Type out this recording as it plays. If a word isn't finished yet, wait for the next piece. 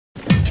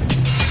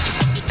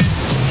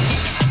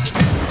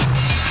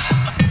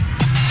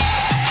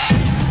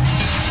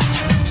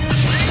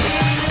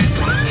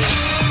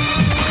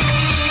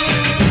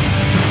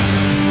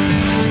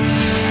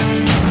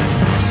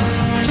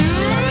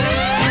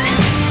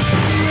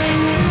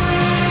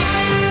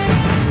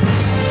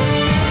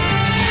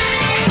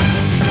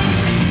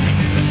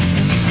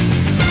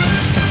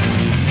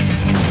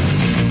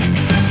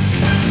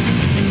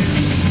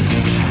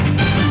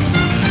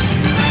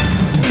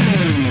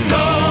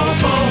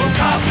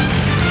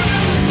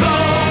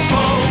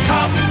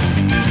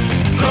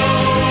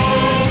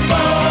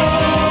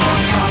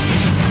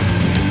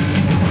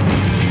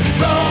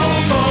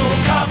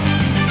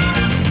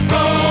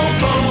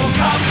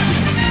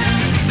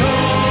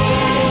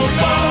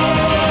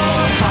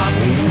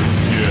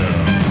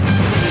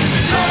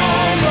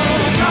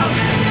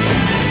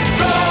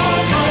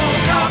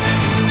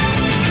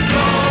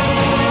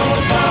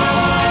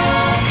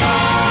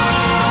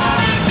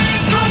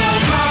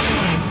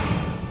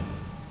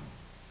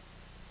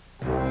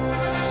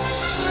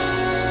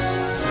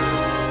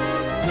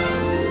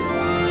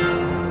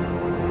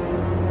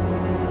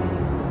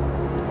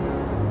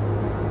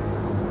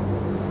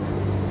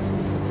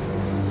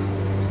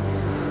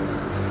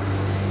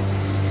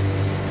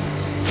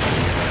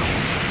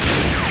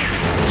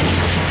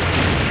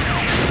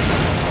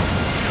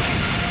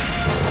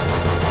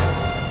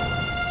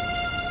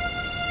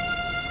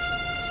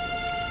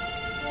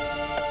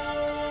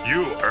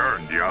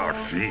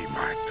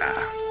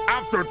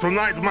After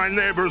tonight, my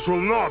neighbors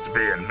will not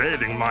be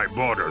invading my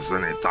borders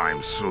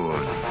anytime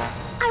soon.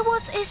 I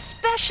was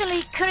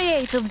especially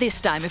creative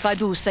this time, if I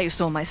do say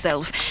so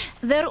myself.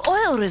 Their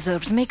oil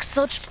reserves make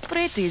such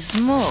pretty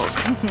smoke.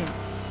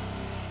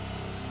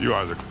 You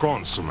are the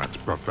consummate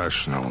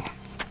professional.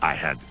 I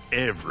had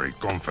every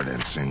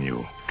confidence in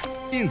you,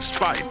 in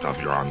spite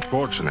of your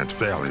unfortunate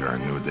failure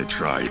in New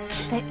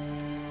Detroit.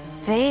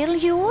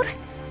 Failure?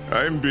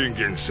 I'm being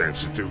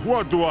insensitive.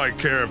 What do I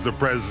care if the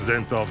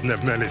president of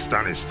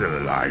Nevmenistan is still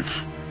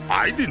alive?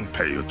 I didn't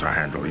pay you to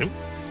handle him.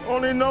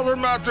 On another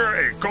matter,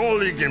 a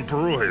colleague in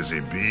Peru has a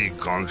big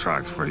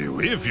contract for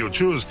you, if you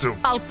choose to...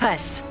 I'll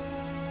pass.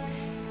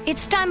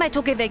 It's time I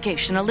took a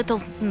vacation, a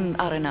little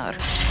R&R.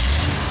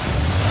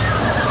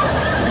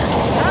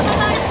 Have a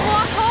nice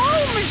walk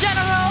home,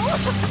 General!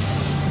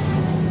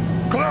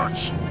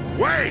 Clutch!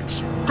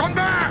 Wait! Come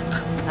back!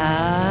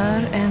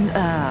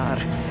 R&R.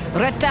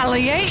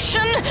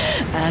 Retaliation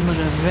and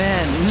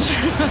revenge.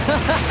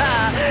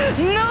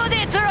 New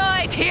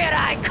Detroit, here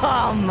I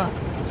come!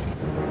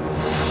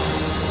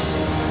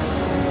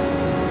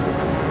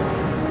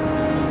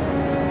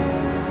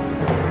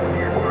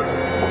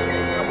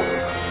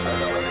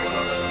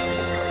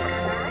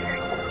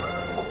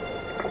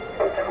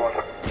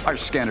 Our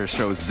scanner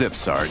shows zip,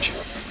 Sarge.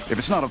 If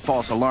it's not a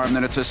false alarm,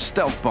 then it's a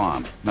stealth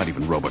bomb. Not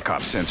even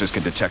RoboCop sensors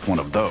can detect one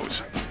of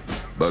those.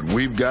 But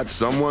we've got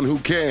someone who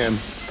can.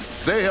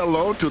 Say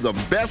hello to the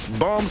best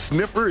bomb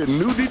sniffer in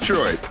New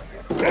Detroit.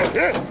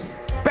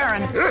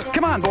 Baron,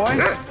 come on,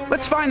 boy.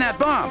 Let's find that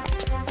bomb.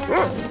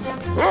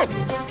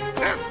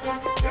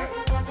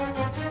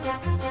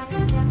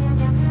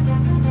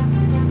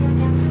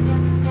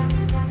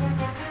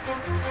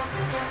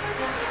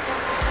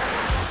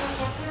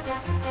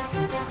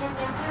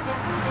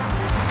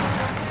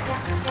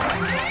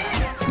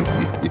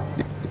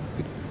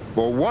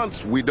 For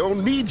once, we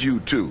don't need you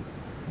two.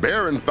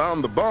 Baron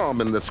found the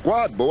bomb and the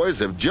squad boys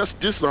have just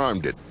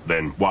disarmed it.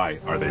 Then why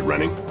are they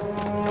running?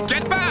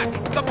 Get back!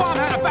 The bomb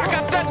had a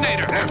backup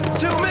detonator!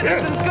 2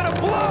 minutes and it's gonna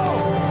blow!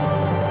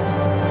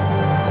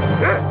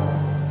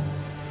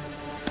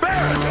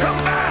 Baron, come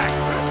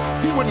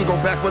back! He wouldn't go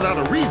back without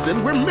a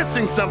reason. We're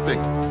missing something.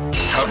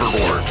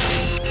 Hoverboard.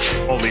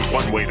 Only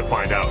one way to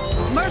find out.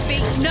 Murphy,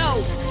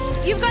 no!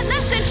 You've got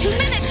less than 2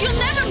 minutes! You'll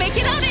never make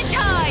it out in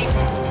time!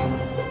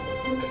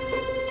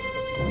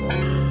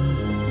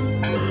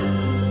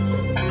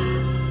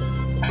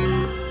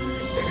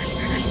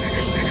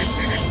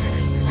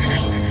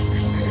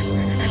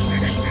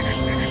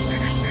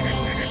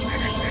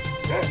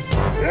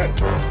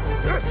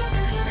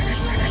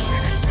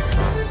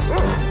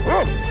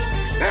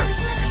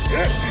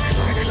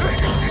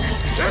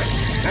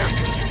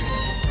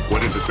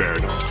 What is it,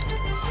 Baron?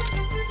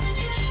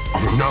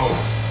 Oh, no.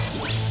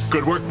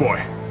 Good work,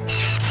 boy.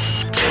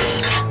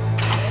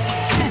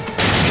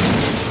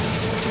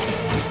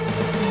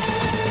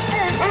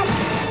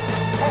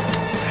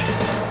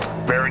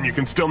 Baron, you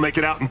can still make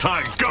it out in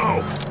time.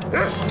 Go!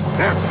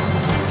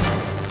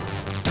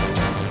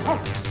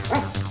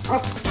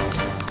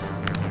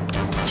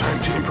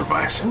 Time to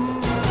improvise.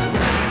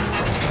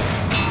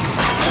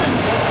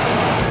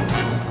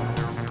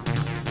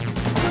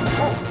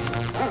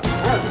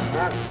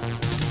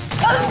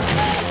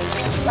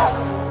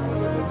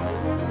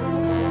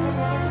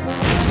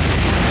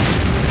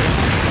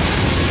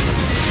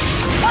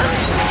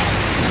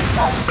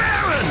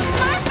 Baron!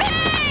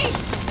 Murphy!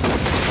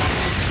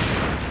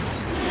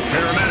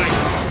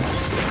 Paramedics!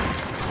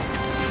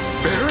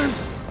 Baron?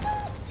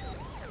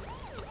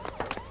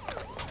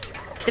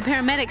 The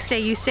paramedics say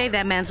you saved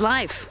that man's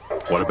life.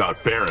 What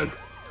about Baron?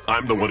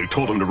 I'm the one who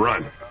told him to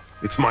run.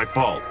 It's my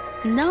fault.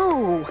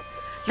 No.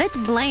 Let's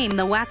blame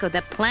the wacko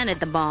that planted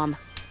the bomb.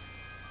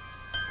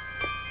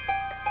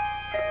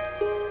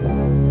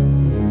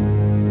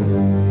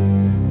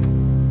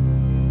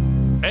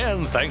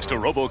 And thanks to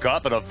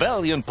RoboCop and a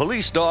valiant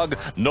police dog,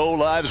 no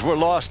lives were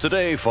lost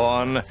today,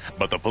 Fawn.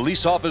 But the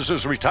police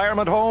officer's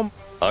retirement home?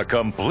 A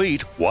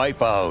complete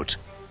wipeout.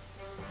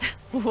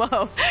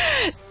 Whoa.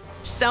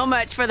 So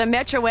much for the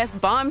Metro West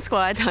Bomb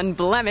Squad's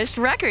unblemished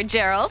record,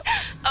 Gerald.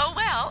 Oh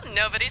well,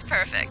 nobody's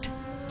perfect.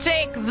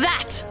 Take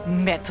that,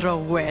 Metro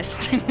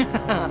West.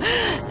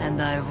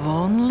 And I've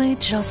only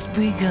just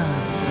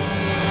begun.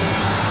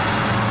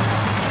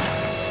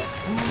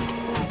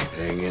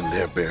 Hang in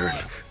there, Baron.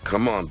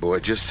 Come on, boy,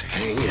 just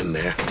hang in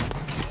there.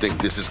 You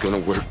think this is gonna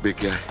work, big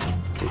guy?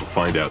 We'll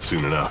find out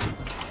soon enough.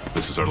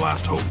 This is our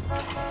last hope.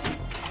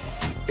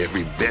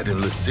 Every vet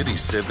in the city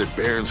said that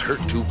Baron's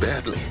hurt too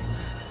badly.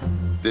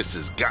 This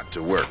has got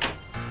to work.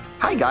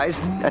 Hi,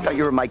 guys. I thought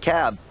you were in my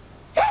cab.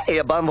 Hey,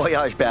 a Bon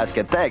Voyage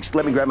basket. Thanks.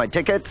 Let me grab my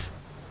tickets.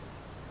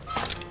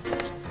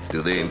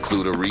 Do they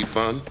include a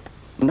refund?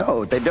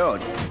 No, they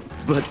don't.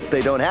 But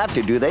they don't have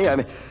to, do they?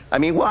 I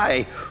mean,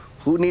 why?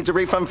 Who needs a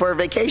refund for a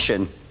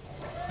vacation?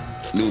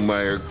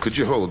 Newmeyer, could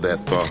you hold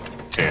that thought?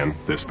 And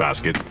this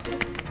basket.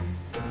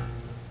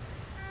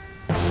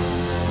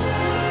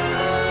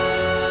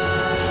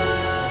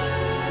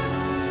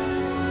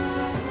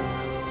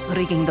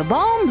 Rigging the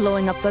bomb,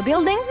 blowing up the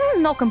building,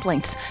 no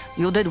complaints.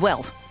 You did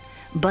well.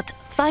 But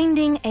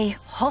finding a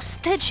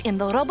hostage in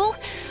the rubble,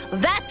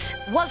 that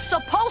was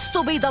supposed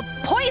to be the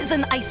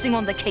poison icing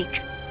on the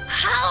cake.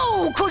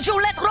 How could you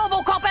let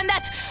RoboCop and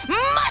that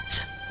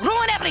mutt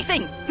ruin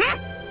everything?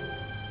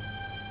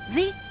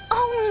 The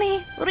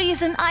only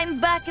reason I'm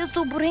back is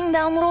to bring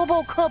down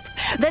RoboCop,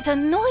 that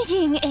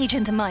annoying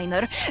Agent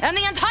Minor, and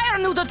the entire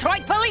New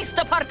Detroit Police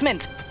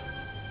Department.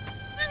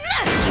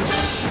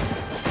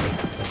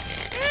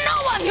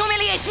 No one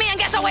humiliates me and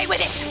gets away with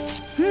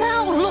it!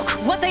 Now look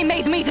what they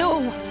made me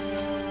do!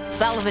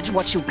 Salvage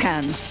what you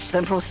can,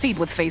 then proceed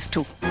with Phase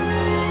 2.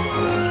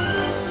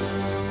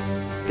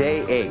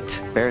 Day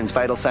 8. Baron's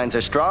vital signs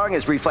are strong,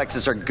 his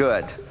reflexes are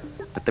good.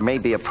 But there may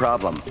be a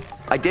problem.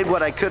 I did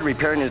what I could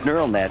repairing his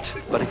neural net,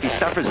 but if he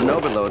suffers an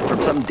overload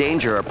from some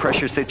danger or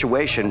pressure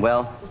situation,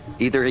 well,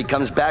 either he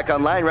comes back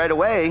online right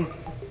away,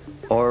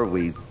 or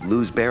we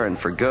lose Baron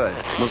for good.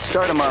 We'll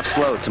start him off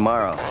slow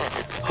tomorrow.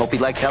 Hope he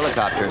likes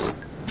helicopters.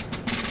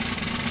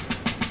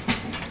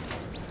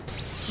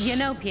 You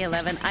know,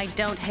 P11, I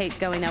don't hate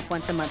going up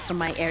once a month for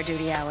my air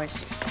duty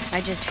hours. I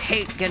just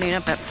hate getting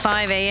up at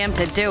 5 a.m.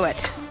 to do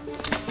it.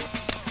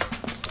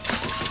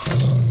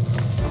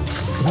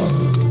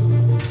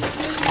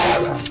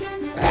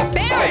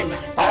 Baron!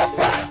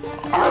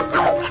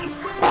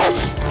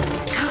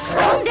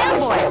 Calm down,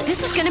 boy.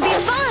 This is gonna be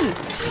fun.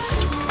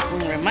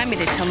 Remind me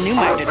to tell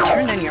Newmeyer to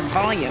turn down your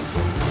volume.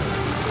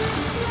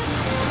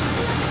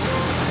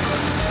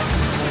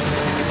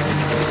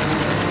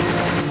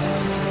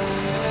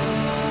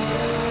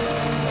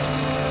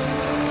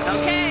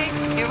 Okay,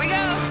 here we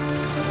go.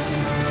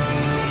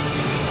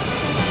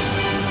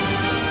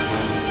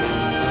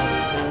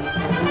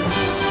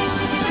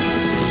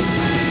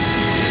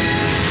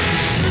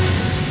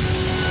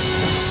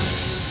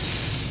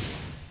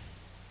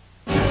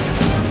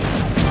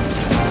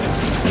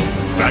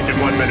 Back in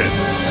 1 minute,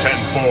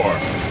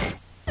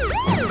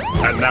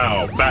 10-4. And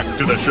now, back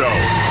to the show.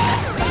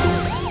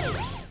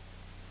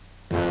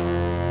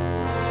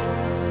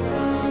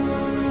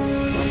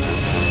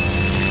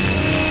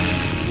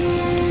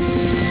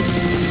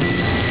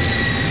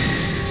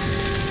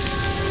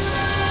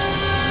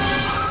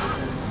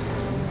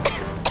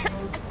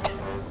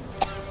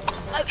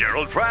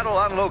 Gerald Prattle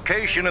on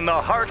location in the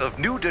heart of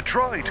New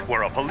Detroit,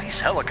 where a police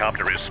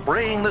helicopter is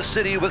spraying the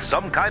city with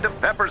some kind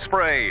of pepper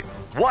spray.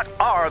 What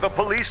are the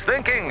police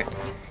thinking?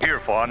 Here,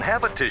 Fawn,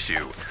 have a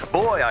tissue.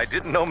 Boy, I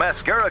didn't know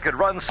mascara could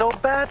run so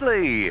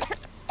badly.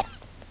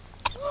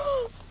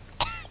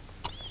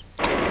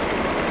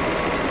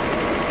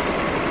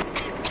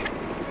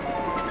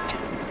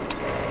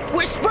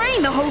 We're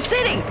spraying the whole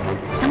city.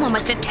 Someone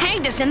must have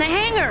tagged us in the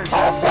hangar.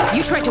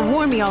 You tried to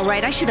warn me, all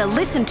right. I should have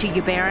listened to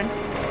you, Baron.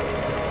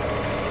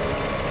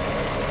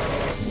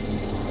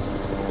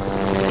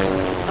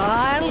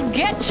 I'll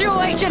get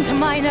you, Agent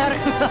Minor!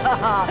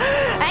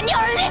 And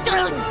your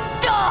little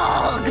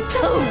dog,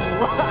 too!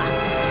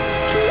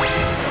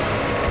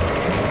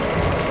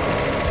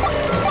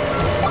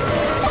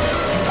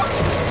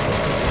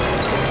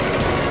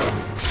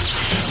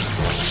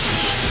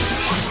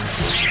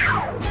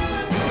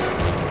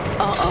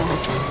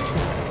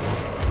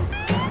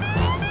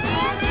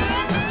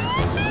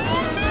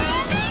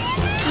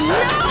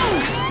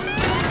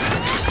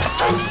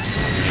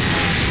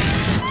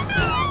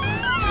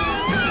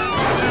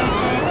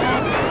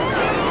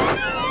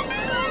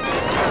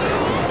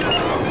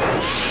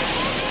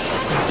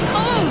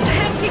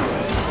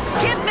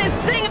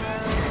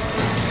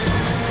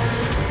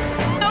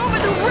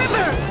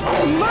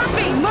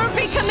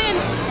 Murphy, come in!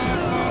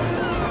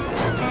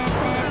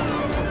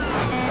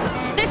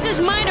 This is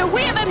Minor.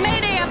 We have a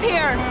mayday up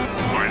here!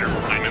 Minor,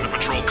 I'm in the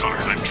patrol car.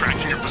 I'm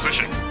tracking your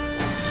position.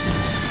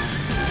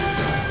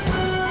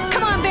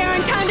 Come on,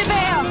 Baron, time to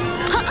bail!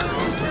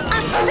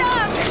 I'm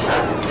stuck!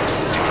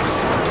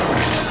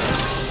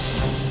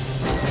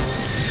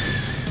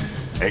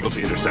 Angle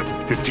to intercept,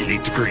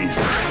 58 degrees.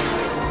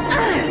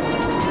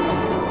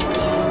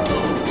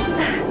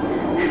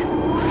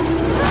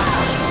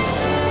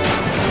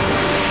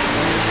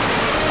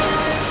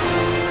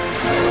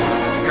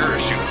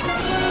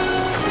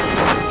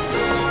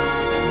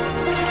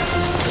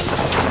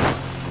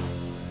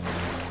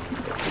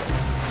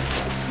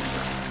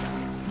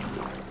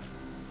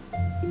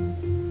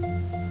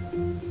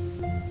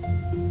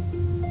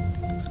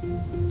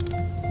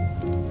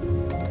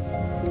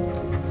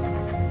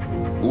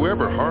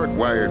 Whoever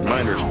hardwired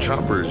Minor's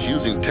chopper is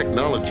using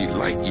technology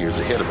light years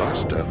ahead of our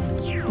stuff.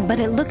 But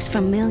it looks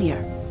familiar.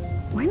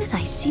 Where did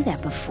I see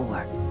that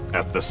before?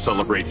 At the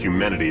Celebrate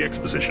Humanity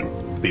exposition,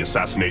 the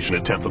assassination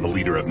attempt on the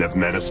leader of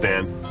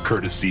Afghanistan,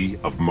 courtesy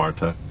of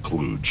Marta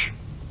Kluge.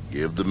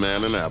 Give the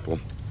man an apple.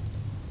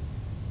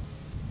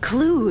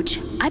 Kluge.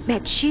 I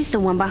bet she's the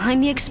one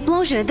behind the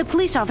explosion at the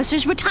police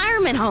officer's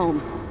retirement home.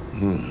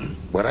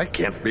 What I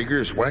can't figure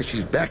is why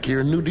she's back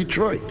here in New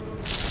Detroit.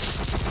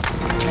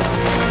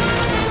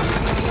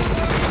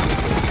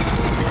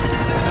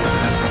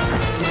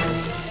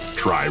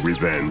 Try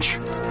revenge.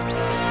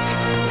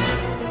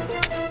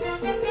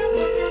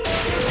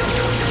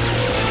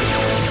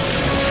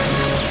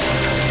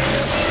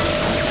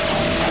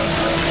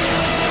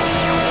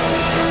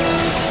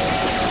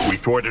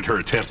 thwarted her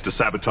attempts to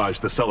sabotage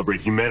the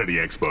Celebrate Humanity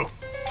Expo.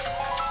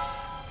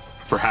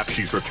 Perhaps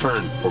she's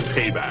returned for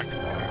payback.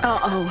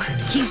 Uh-oh,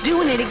 he's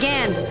doing it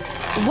again.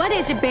 What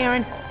is it,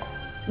 Baron?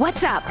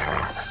 What's up?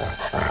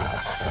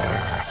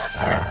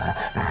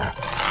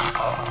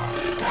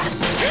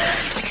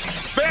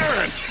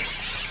 Baron!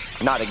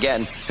 Not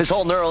again. His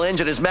whole neural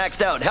engine is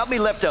maxed out. Help me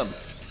lift him.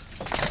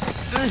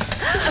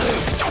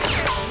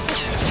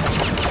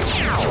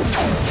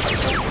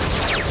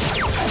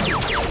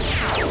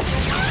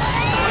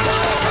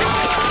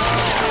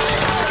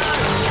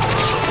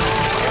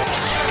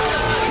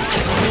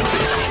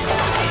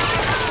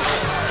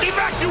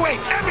 Evacuate!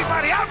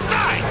 Everybody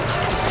outside!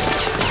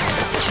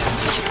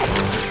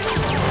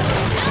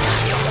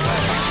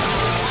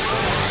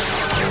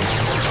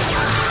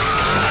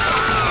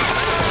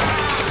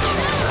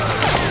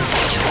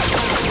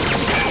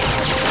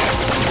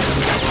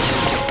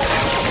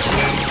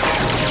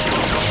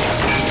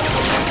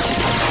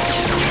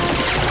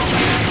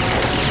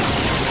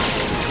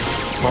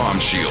 Bomb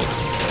shield.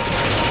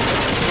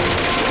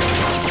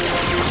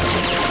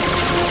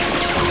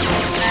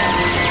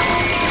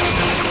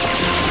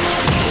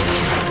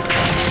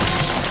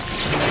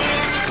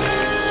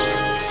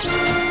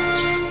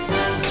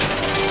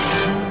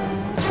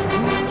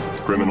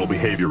 Criminal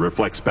behavior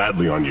reflects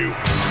badly on you.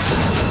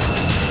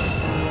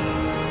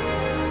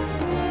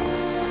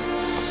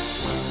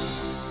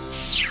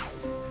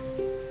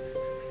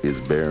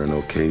 Is Baron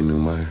okay,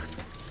 Newmeyer?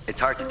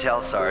 It's hard to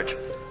tell, Sarge.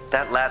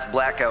 That last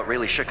blackout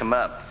really shook him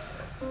up.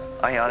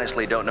 I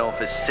honestly don't know if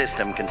his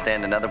system can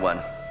stand another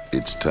one.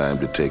 It's time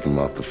to take him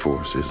off the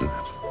force, isn't it?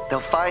 They'll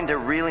find a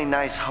really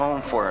nice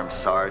home for him,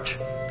 Sarge.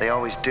 They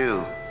always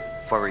do,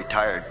 for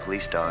retired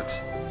police dogs.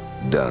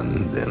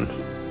 Done, then.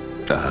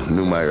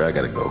 Newmeyer, I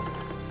gotta go.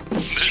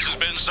 This has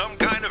been some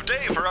kind of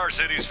day for our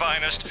city's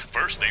finest.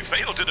 First, they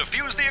failed to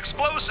defuse the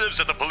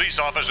explosives at the police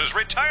officer's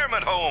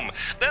retirement home.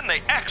 Then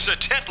they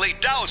accidentally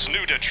doused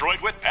New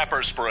Detroit with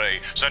pepper spray,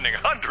 sending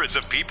hundreds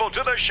of people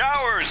to the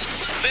showers.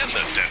 Then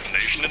the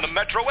detonation in the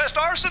Metro West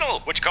Arsenal,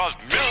 which caused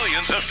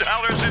millions of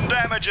dollars in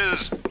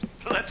damages.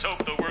 Let's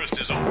hope the worst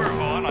is over,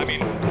 Vaughn. I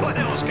mean, what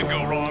else could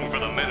go wrong for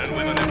the men and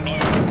women in blue?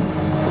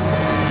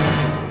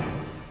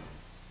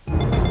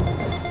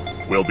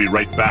 We'll be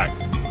right back.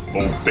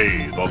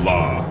 Obey the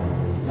law.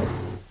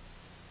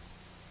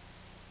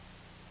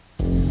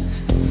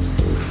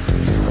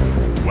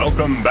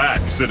 Welcome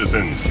back,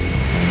 citizens.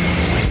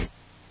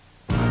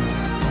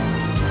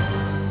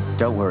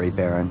 Don't worry,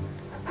 Baron.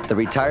 The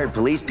retired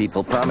police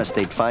people promised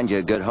they'd find you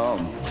a good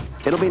home.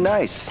 It'll be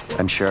nice,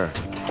 I'm sure.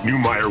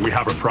 Newmeyer, we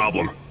have a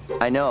problem.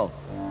 I know.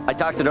 I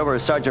talked it over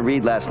with Sergeant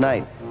Reed last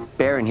night.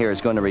 Baron here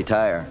is going to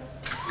retire.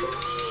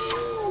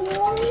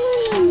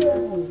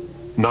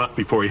 Not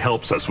before he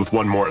helps us with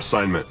one more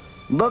assignment.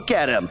 Look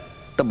at him.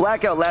 The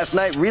blackout last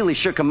night really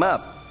shook him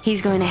up. He's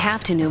going to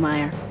have to,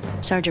 Newmeyer.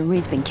 Sergeant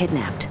Reed's been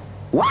kidnapped.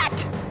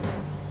 What?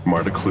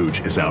 Marta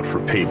Kluge is out for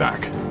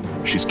payback.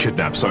 She's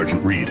kidnapped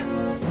Sergeant Reed.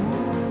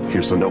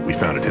 Here's the note we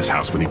found at his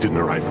house when he didn't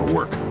arrive for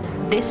work.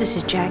 This is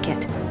his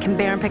jacket. Can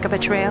Baron pick up a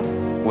trail?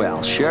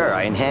 Well, sure.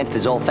 I enhanced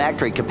his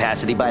olfactory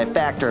capacity by a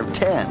factor of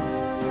 10.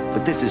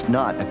 But this is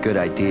not a good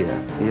idea.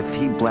 If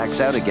he blacks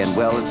out again,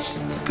 well,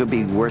 it could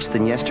be worse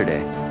than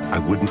yesterday. I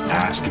wouldn't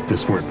ask if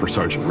this weren't for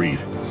Sergeant Reed.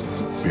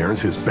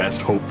 Baron's his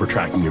best hope for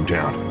tracking him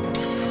down.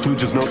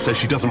 Kluge's note says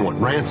she doesn't want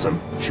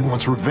ransom. She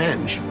wants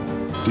revenge.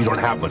 We don't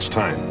have much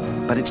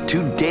time. But it's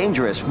too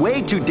dangerous.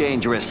 Way too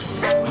dangerous.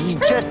 He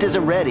just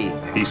isn't ready.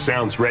 He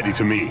sounds ready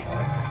to me.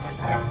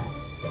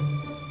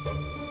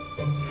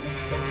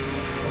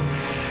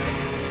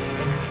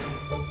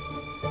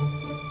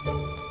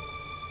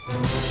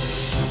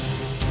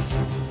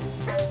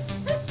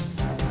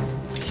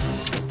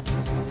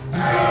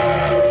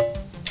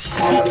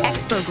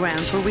 Expo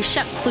grounds where we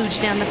shut Kluge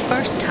down the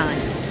first time.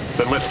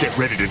 Then let's get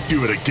ready to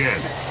do it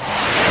again.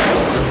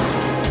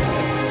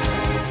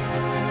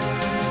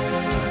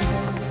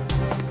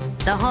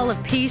 The Hall of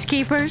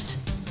Peacekeepers?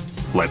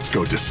 Let's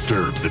go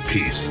disturb the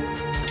peace.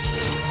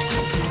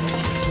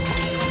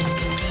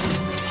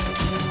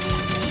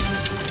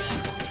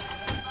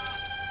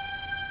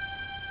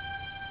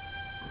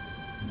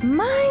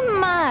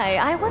 My,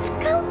 I was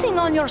counting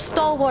on your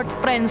stalwart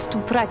friends to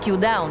track you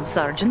down,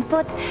 Sergeant,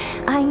 but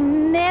I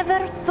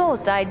never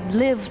thought I'd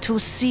live to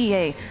see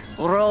a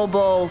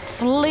Robo-Fleabag.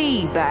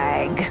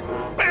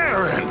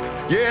 Baron!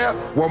 Yeah?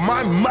 Well,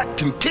 my mutt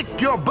can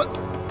kick your butt.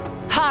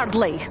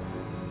 Hardly.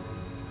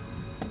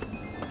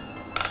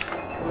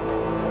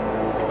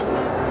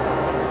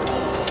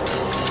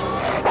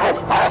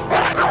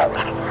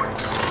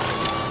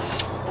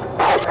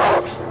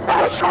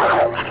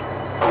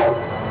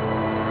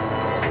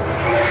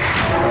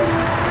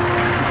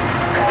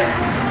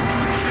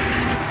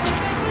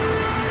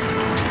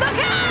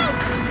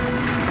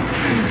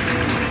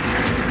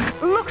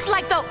 Looks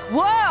like the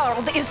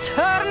world is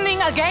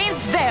turning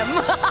against them.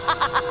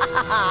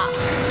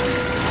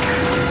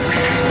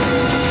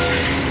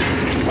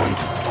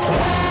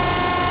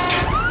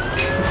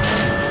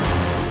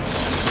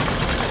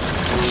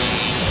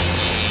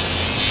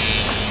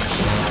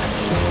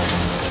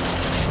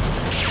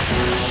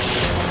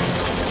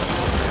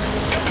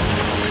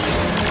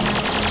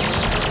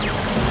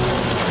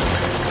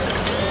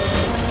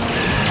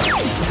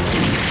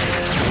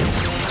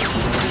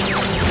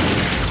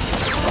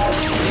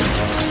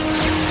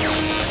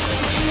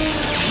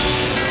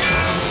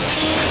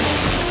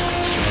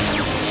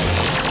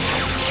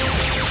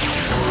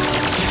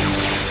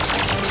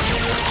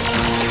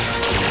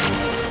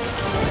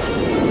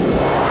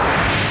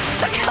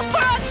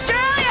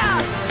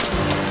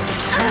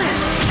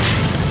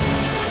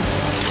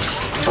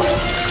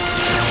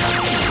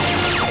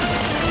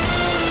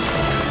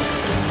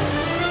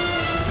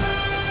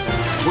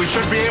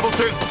 should be able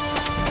to...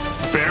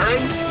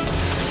 Baron?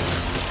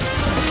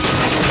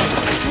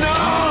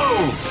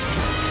 No!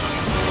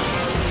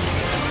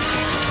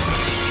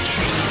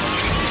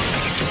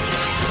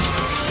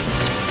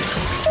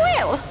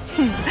 Well,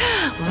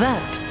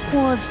 that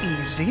was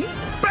easy.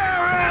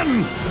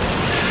 Baron!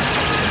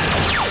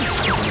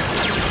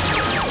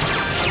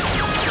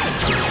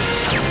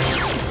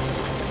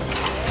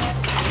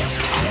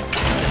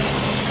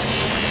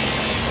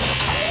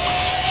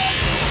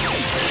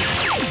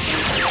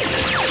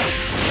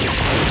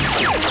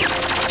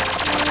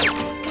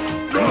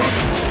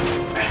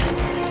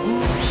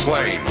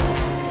 Flame.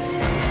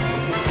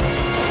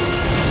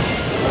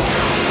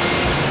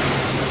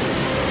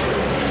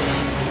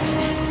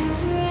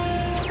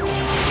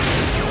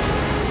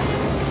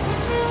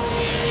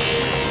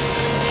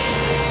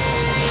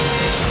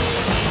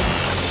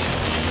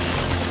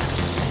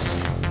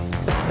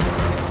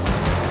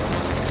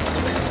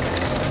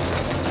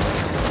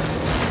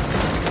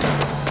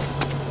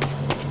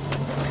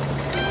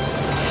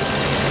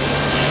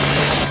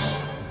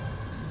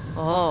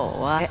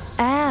 Oh, I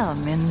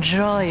am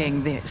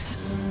enjoying this.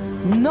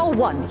 No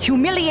one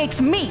humiliates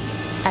me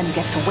and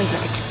gets away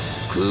with it.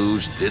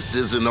 Cluj, this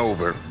isn't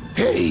over.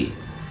 Hey!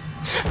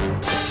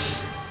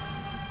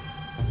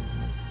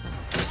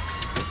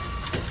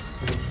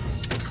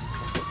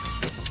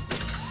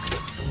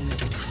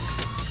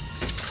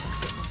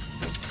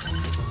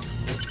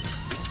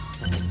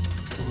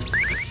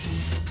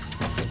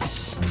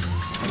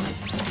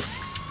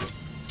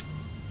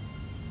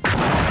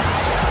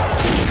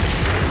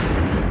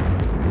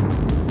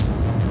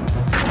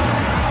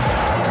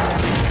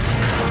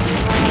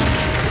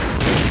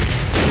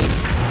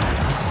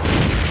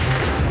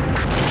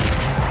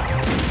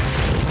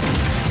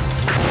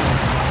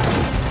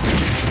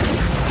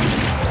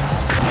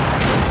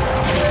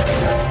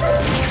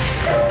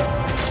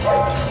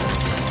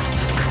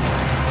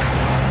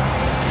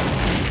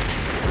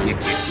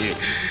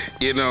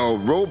 You know,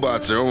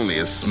 robots are only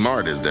as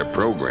smart as their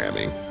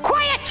programming.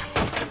 Quiet!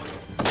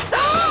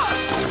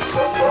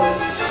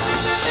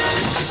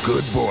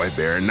 Good boy,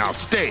 Baron. Now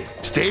stay.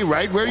 Stay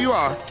right where you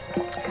are.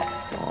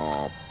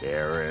 Oh,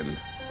 Baron.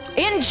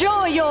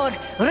 Enjoy your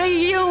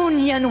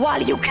reunion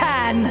while you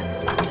can.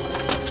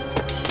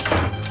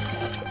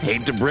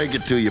 Hate to break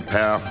it to you,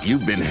 pal.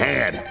 You've been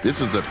had.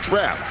 This is a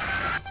trap.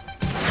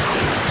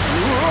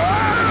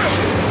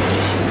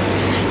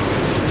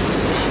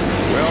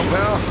 Well,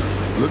 pal,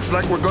 looks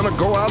like we're gonna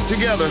go out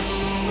together.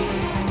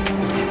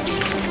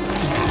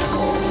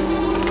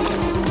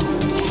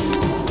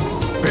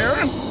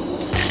 Baron?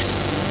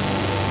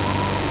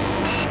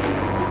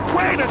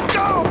 Way to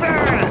go,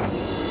 Baron!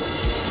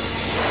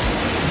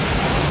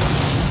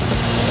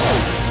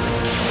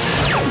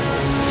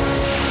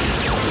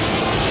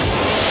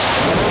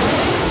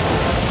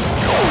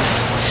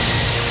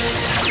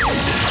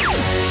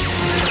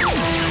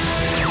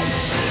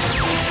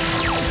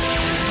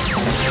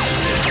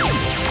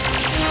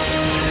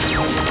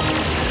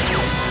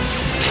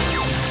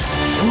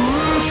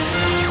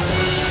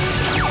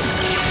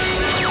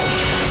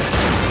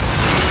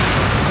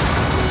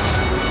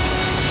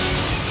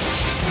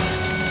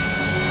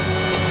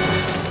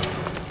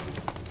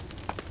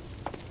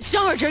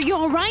 Sarge, are you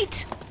all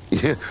right?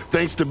 Yeah,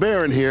 thanks to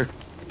Baron here.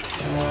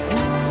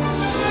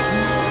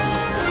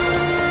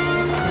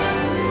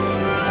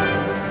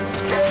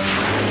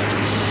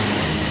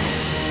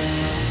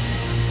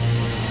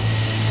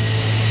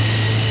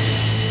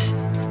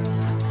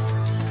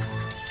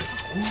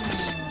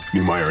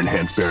 Neumeier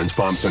enhanced Baron's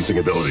bomb sensing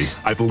ability.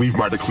 I believe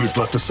Marta Cluj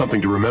left us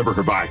something to remember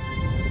her by.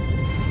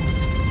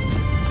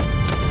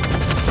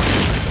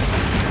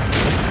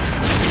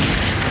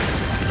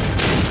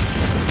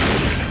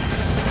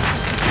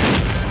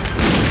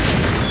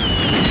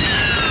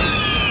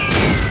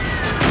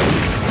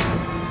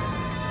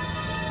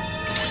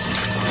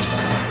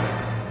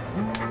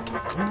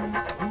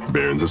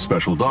 Baron's a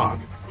special dog.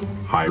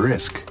 High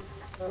risk.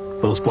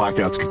 Those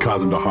blackouts could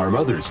cause him to harm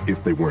others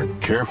if they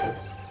weren't careful.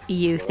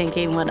 You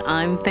thinking what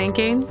I'm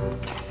thinking?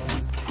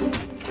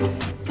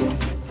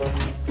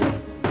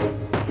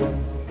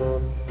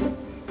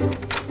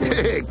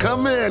 Hey,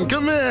 come in,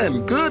 come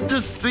in. Good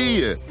to see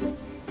you.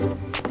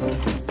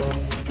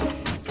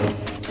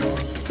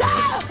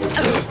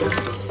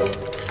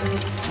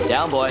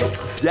 Down, boy.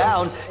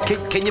 Down.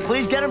 Can you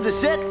please get him to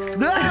sit?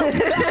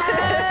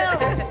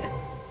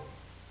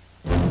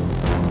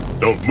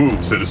 Don't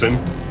move, citizen.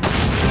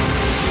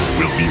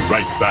 We'll be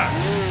right back.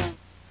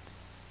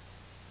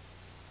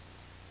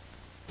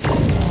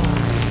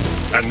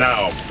 And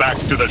now, back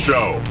to the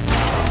show.